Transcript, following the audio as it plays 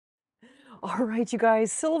All right, you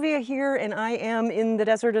guys, Sylvia here, and I am in the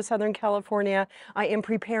desert of Southern California. I am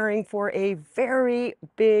preparing for a very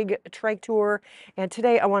big trike tour, and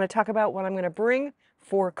today I want to talk about what I'm going to bring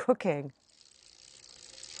for cooking.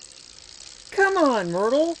 Come on,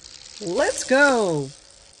 Myrtle. Let's go.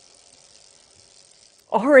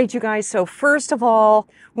 All right, you guys, so first of all,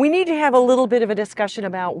 we need to have a little bit of a discussion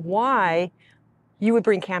about why you would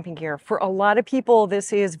bring camping gear. For a lot of people,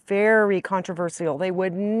 this is very controversial. They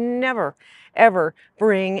would never, ever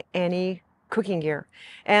bring any cooking gear.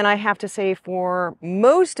 And I have to say, for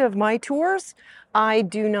most of my tours, I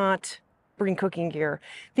do not bring cooking gear.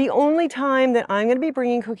 The only time that I'm going to be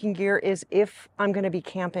bringing cooking gear is if I'm going to be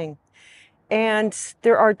camping. And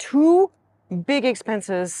there are two big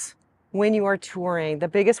expenses when you are touring. The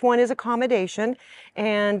biggest one is accommodation,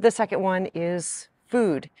 and the second one is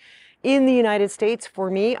food. In the United States, for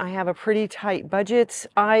me, I have a pretty tight budget.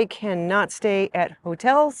 I cannot stay at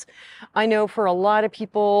hotels. I know for a lot of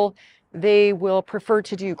people, they will prefer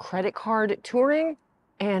to do credit card touring.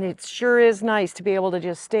 And it sure is nice to be able to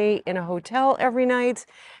just stay in a hotel every night,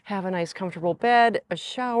 have a nice comfortable bed, a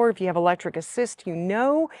shower. If you have electric assist, you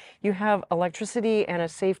know you have electricity and a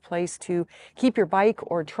safe place to keep your bike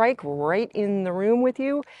or trike right in the room with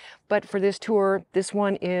you. But for this tour, this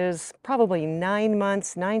one is probably 9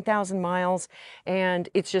 months, 9,000 miles, and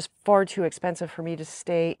it's just far too expensive for me to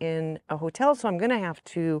stay in a hotel. So I'm going to have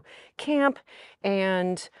to camp,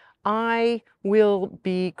 and I will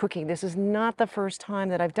be cooking. This is not the first time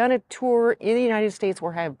that I've done a tour in the United States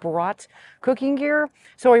where I have brought cooking gear.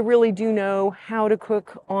 So I really do know how to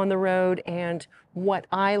cook on the road and what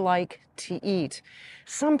I like to eat.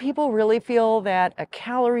 Some people really feel that a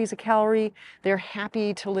calorie is a calorie. They're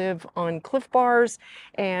happy to live on Cliff Bars.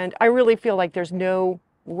 And I really feel like there's no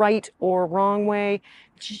right or wrong way.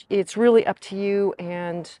 It's really up to you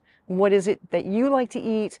and what is it that you like to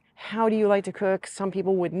eat? How do you like to cook? Some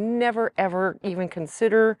people would never, ever even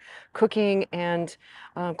consider cooking. And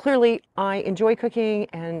clearly, I enjoy cooking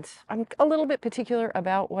and I'm a little bit particular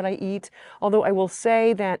about what I eat. Although I will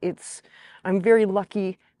say that I'm very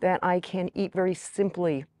lucky that I can eat very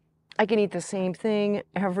simply. I can eat the same thing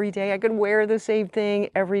every day. I can wear the same thing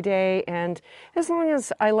every day. And as long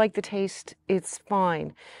as I like the taste, it's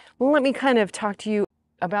fine. Let me kind of talk to you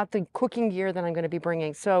about the cooking gear that I'm going to be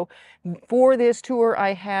bringing. So for this tour,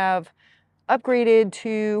 I have upgraded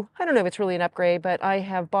to, I don't know if it's really an upgrade, but I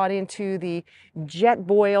have bought into the jet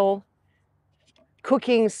boil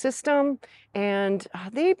cooking system, and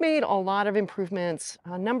they've made a lot of improvements.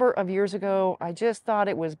 A number of years ago, I just thought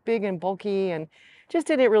it was big and bulky and just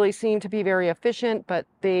didn't really seem to be very efficient, but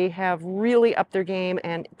they have really upped their game,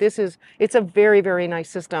 and it's a very, very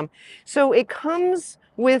nice system. So it comes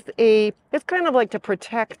with it's kind of like to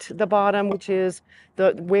protect the bottom, which is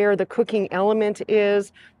where the cooking element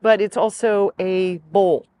is, but it's also a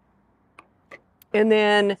bowl. And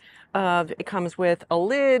then it comes with a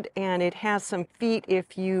lid, and it has some feet.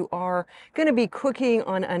 If you are going to be cooking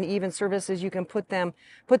on uneven surfaces, you can put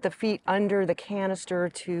the feet under the canister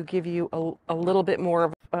to give you a little bit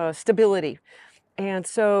more of stability. And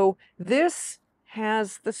so this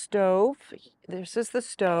has the stove. This is the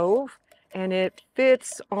stove, and it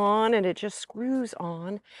fits on, and it just screws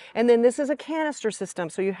on. And then this is a canister system,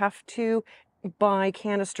 so you have to buy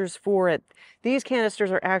canisters for it. These canisters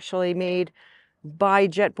are actually made by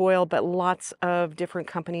Jetboil, but lots of different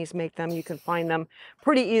companies make them. You can find them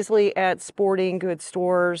pretty easily at sporting goods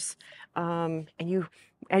stores. And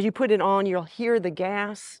as you put it on, you'll hear the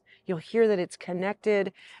gas, you'll hear that it's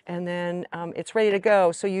connected, and then it's ready to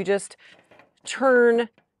go. So you just turn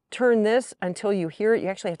this until you hear it. You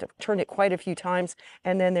actually have to turn it quite a few times,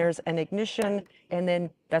 and then there's an ignition, and then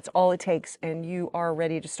that's all it takes, and you are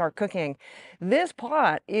ready to start cooking. This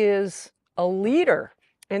pot is a liter,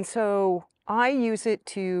 and so I use it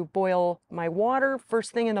to boil my water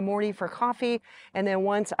first thing in the morning for coffee, and then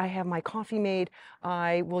once I have my coffee made,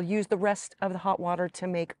 I will use the rest of the hot water to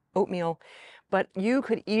make oatmeal. But you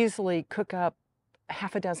could easily cook up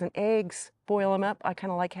half a dozen eggs, boil them up. I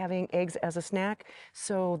kind of like having eggs as a snack,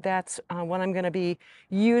 so that's what I'm going to be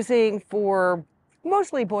using for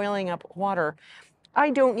mostly boiling up water. I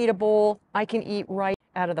don't need a bowl. I can eat right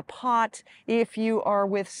out of the pot. If you are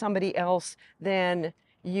with somebody else, then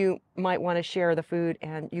you might want to share the food,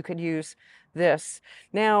 and you could use this.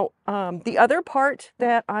 Now, the other part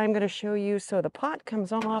that I'm going to show you, so the pot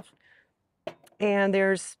comes off, and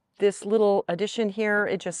there's this little addition here.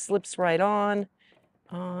 It just slips right on.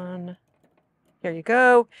 Here you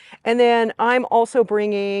go. And then I'm also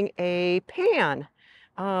bringing a pan.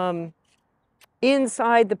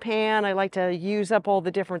 inside the pan. I like to use up all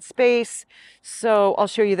the different space. So I'll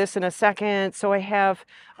show you this in a second. So I have,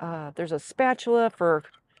 there's a spatula for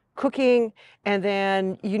cooking, and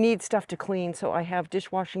then you need stuff to clean. So I have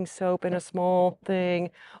dishwashing soap in a small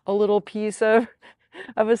thing, a little piece of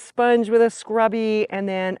a sponge with a scrubby, and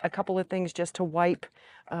then a couple of things just to wipe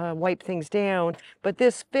things down. But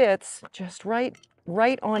this fits just right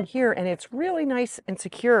on here, and it's really nice and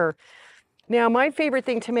secure. Now, my favorite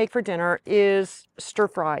thing to make for dinner is stir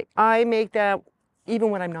fry. I make that even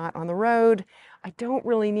when I'm not on the road. I don't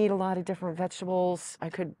really need a lot of different vegetables. I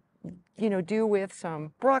could, do with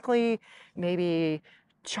some broccoli, maybe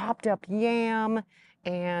chopped up yam,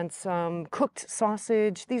 and some cooked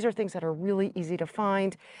sausage. These are things that are really easy to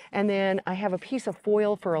find. And then I have a piece of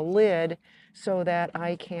foil for a lid so that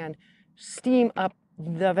I can steam up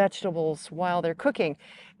the vegetables while they're cooking.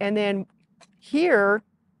 And then here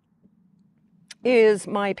is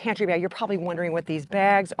my pantry bag. You're probably wondering what these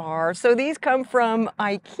bags are. So these come from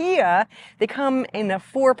IKEA. They come in a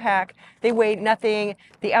 4-pack. They weigh nothing.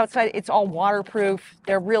 The outside, it's all waterproof.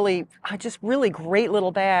 They're really, just really great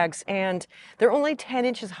little bags, and they're only 10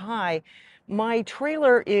 inches high. My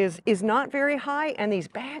trailer is not very high, and these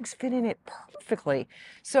bags fit in it perfectly.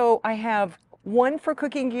 So I have one for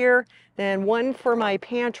cooking gear, then one for my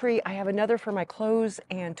pantry. I have another for my clothes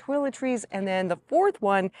and toiletries, and then the fourth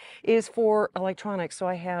one is for electronics. So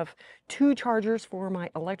I have 2 chargers for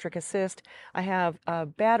my electric assist. I have a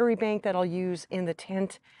battery bank that I'll use in the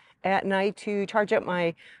tent at night to charge up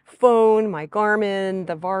my phone, my Garmin,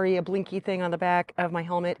 the Varia blinky thing on the back of my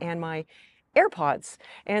helmet, and my AirPods.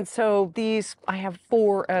 And so I have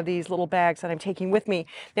 4 of these little bags that I'm taking with me.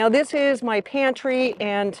 Now this is my pantry,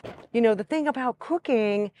 and the thing about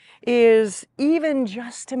cooking is even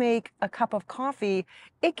just to make a cup of coffee,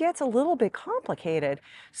 it gets a little bit complicated.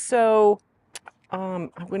 So I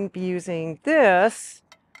wouldn't be using this,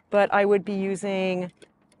 but I would be using,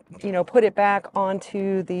 put it back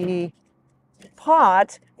onto the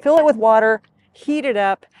pot, fill it with water, heat it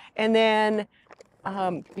up, and then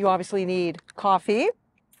you obviously need coffee.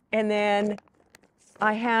 And then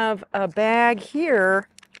I have a bag here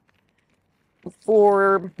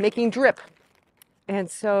for making drip. And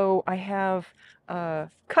so I have a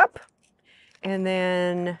cup and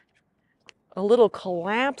then a little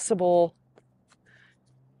collapsible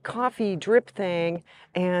coffee drip thing.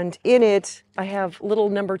 And in it, I have little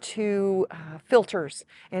 #2 filters.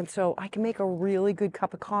 And so I can make a really good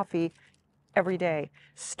cup of coffee every day.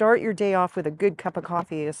 Start your day off with a good cup of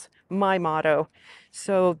coffee is my motto.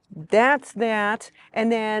 So that's that.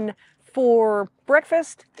 And then for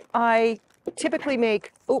breakfast, I typically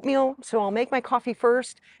make oatmeal. So I'll make my coffee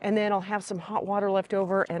first, and then I'll have some hot water left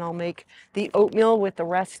over, and I'll make the oatmeal with the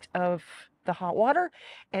rest of the hot water.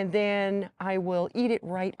 And then I will eat it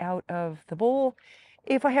right out of the bowl.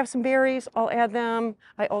 If I have some berries, I'll add them.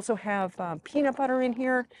 I also have peanut butter in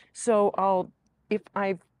here. So if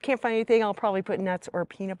I can't find anything, I'll probably put nuts or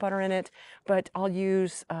peanut butter in it, but I'll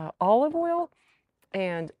use olive oil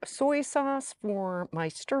and soy sauce for my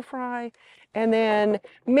stir fry. And then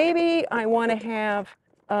maybe I want to have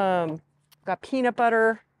got peanut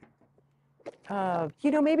butter.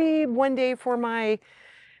 Maybe one day for my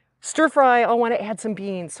stir fry, I'll want to add some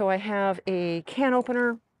beans. So I have a can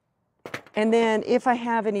opener. And then if I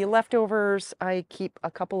have any leftovers, I keep a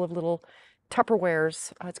couple of little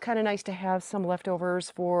Tupperwares. It's kind of nice to have some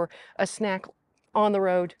leftovers for a snack on the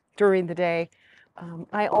road during the day.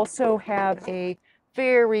 I also have a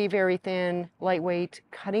very, very thin, lightweight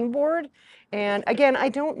cutting board. And again, I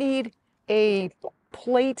don't need a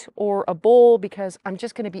plate or a bowl because I'm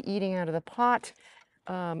just going to be eating out of the pot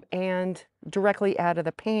and directly out of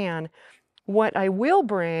the pan. What I will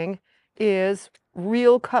bring is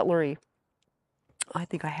real cutlery. I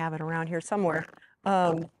think I have it around here somewhere.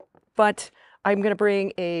 But I'm going to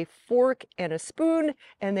bring a fork and a spoon,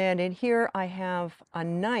 and then in here I have a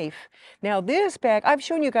knife. Now this bag, I've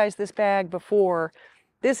shown you guys this bag before.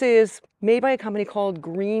 This is made by a company called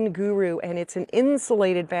Green Guru, and it's an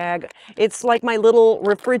insulated bag. It's like my little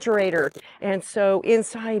refrigerator. And so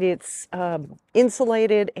inside it's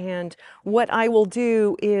insulated, and what I will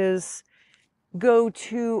do is go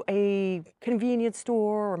to a convenience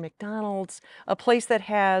store or McDonald's, a place that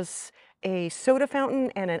has a soda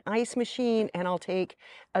fountain and an ice machine, and I'll take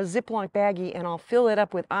a Ziploc baggie and I'll fill it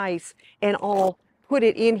up with ice and I'll put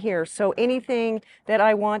it in here. So anything that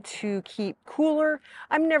I want to keep cooler,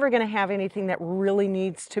 I'm never going to have anything that really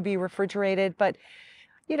needs to be refrigerated, but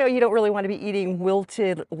you don't really want to be eating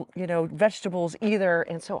wilted, vegetables either.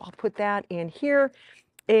 And so I'll put that in here.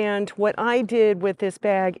 And what I did with this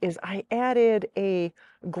bag is I added a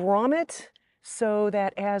grommet so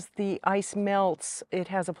that as the ice melts, it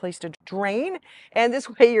has a place to drain. And this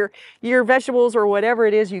way your vegetables or whatever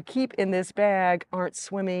it is you keep in this bag aren't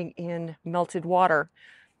swimming in melted water.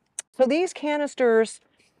 So these canisters,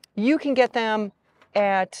 you can get them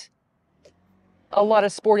at a lot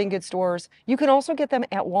of sporting goods stores. You can also get them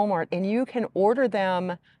at Walmart, and you can order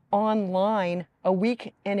them online a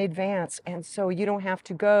week in advance. And so you don't have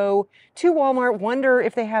to go to Walmart, wonder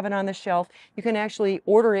if they have it on the shelf. You can actually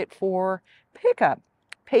order it for pickup,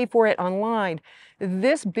 pay for it online.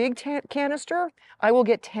 This big canister, I will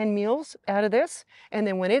get 10 meals out of this. And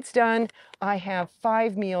then when it's done, I have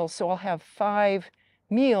 5 meals. So I'll have 5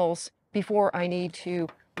 meals before I need to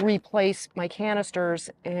replace my canisters.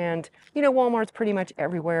 And you know, Walmart's pretty much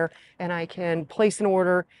everywhere, and I can place an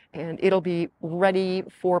order and it'll be ready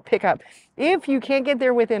for pickup. If you can't get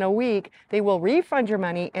there within a week, they will refund your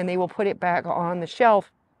money and they will put it back on the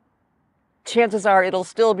shelf. Chances are it'll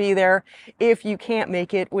still be there if you can't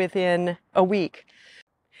make it within a week.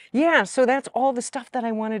 Yeah, so that's all the stuff that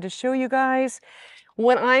I wanted to show you guys.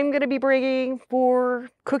 What I'm going to be bringing for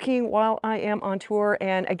cooking while I am on tour.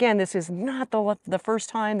 And again, this is not the first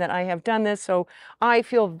time that I have done this, so I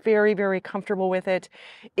feel very, very comfortable with it.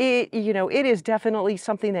 You know, it is definitely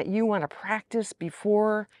something that you want to practice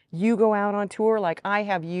before you go out on tour. Like, I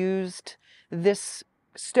have used this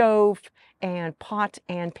stove and pot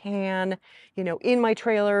and pan, you know, in my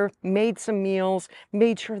trailer, made some meals,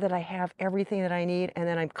 made sure that I have everything that I need, and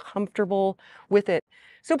then I'm comfortable with it.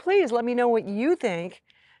 So please let me know what you think.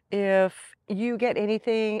 If you get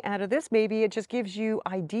anything out of this, maybe it just gives you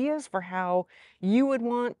ideas for how you would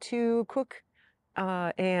want to cook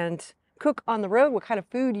and cook on the road, what kind of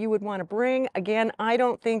food you would want to bring. Again, I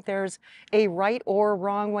don't think there's a right or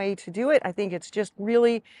wrong way to do it. I think it's just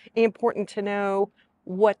really important to know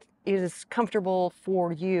what is comfortable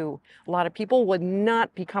for you. A lot of people would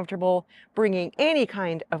not be comfortable bringing any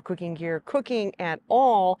kind of cooking gear, cooking at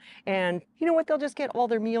all. And you know what? They'll just get all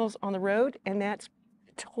their meals on the road, and that's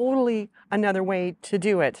totally another way to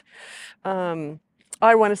do it. I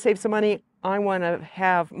want to save some money. I want to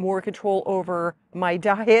have more control over my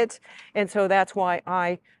diet. And so that's why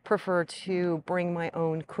I prefer to bring my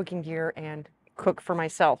own cooking gear and cook for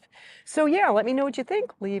myself. So yeah, let me know what you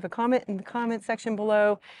think. Leave a comment in the comment section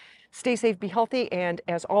below. Stay safe, be healthy, and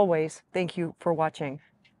as always, thank you for watching.